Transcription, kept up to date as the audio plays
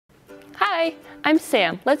Hi, I'm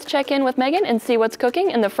Sam. Let's check in with Megan and see what's cooking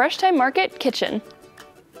in the FreshThyme Market kitchen.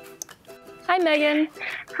 Hi, Megan.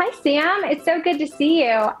 Hi, Sam. It's so good to see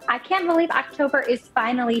you. I can't believe October is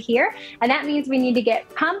finally here, and that means we need to get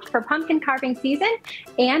pumped for pumpkin carving season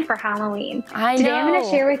and for Halloween. Today I'm going to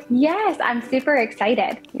share with yes, I'm super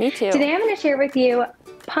excited. Me too. Today I'm going to share with you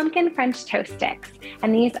pumpkin French toast sticks,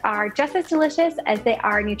 and these are just as delicious as they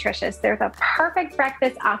are nutritious. They're the perfect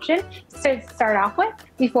breakfast option to start off with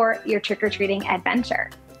before your trick-or-treating adventure.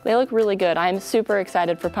 They look really good. I'm super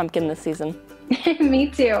excited for pumpkin this season. Me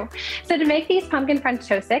too. So to make these pumpkin French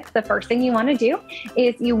toast sticks, the first thing you want to do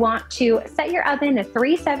is you want to set your oven to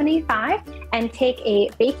 375 and take a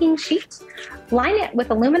baking sheet, line it with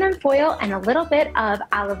aluminum foil and a little bit of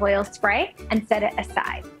olive oil spray and set it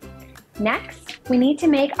aside. Next, we need to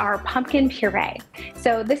make our pumpkin puree.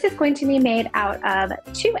 So this is going to be made out of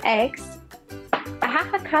 2 eggs, a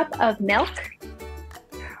half a cup of milk,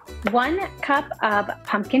 1 cup of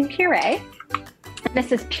pumpkin puree.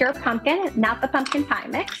 This is pure pumpkin, not the pumpkin pie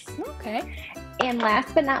mix. Okay. And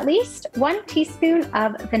last but not least, 1 teaspoon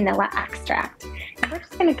of vanilla extract. And we're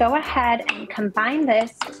just gonna go ahead and combine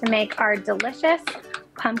this to make our delicious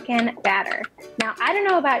pumpkin batter. Now, I don't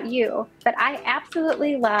know about you, but I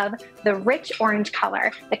absolutely love the rich orange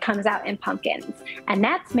color that comes out in pumpkins. And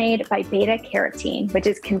that's made by beta carotene, which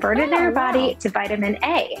is converted in our body to vitamin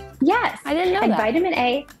A. Yes. I didn't know and that. Vitamin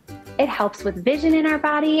A, it helps with vision in our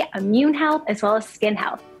body, immune health, as well as skin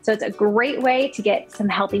health. So it's a great way to get some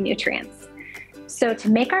healthy nutrients. So to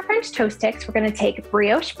make our French toast sticks, we're going to take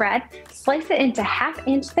brioche bread, slice it into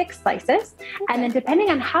 1/2-inch thick slices, and then depending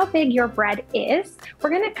on how big your bread is, we're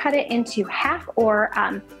going to cut it into half or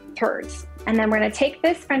thirds. And then we're going to take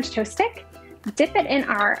this French toast stick, dip it in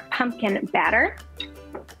our pumpkin batter,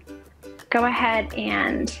 go ahead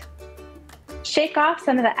and shake off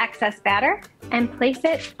some of the excess batter and place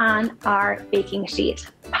it on our baking sheet.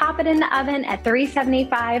 Pop it in the oven at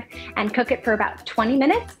 375 and cook it for about 20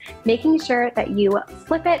 minutes, making sure that you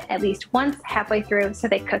flip it at least once halfway through so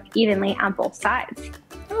they cook evenly on both sides.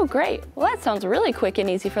 Oh, great. Well, that sounds really quick and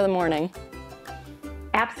easy for the morning.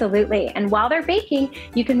 Absolutely. And while they're baking,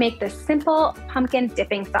 you can make this simple pumpkin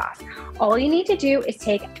dipping sauce. All you need to do is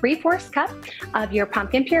take 3/4 cup of your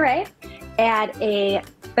pumpkin puree, add a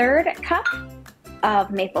 1/3 cup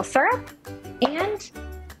of maple syrup, and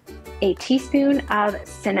a teaspoon of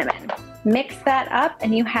cinnamon. Mix that up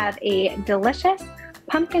and you have a delicious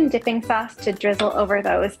pumpkin dipping sauce to drizzle over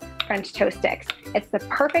those French toast sticks. It's the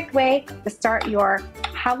perfect way to start your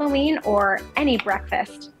Halloween or any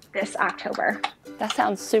breakfast this October. That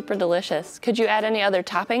sounds super delicious. Could you add any other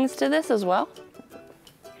toppings to this as well?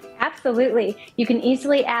 Absolutely. You can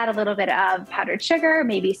easily add a little bit of powdered sugar,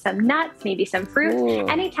 maybe some nuts, maybe some fruits,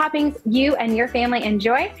 any toppings you and your family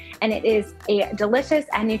enjoy, and it is a delicious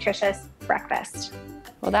and nutritious breakfast.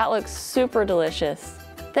 Well, that looks super delicious.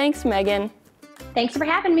 Thanks, Megan. Thanks for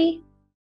having me.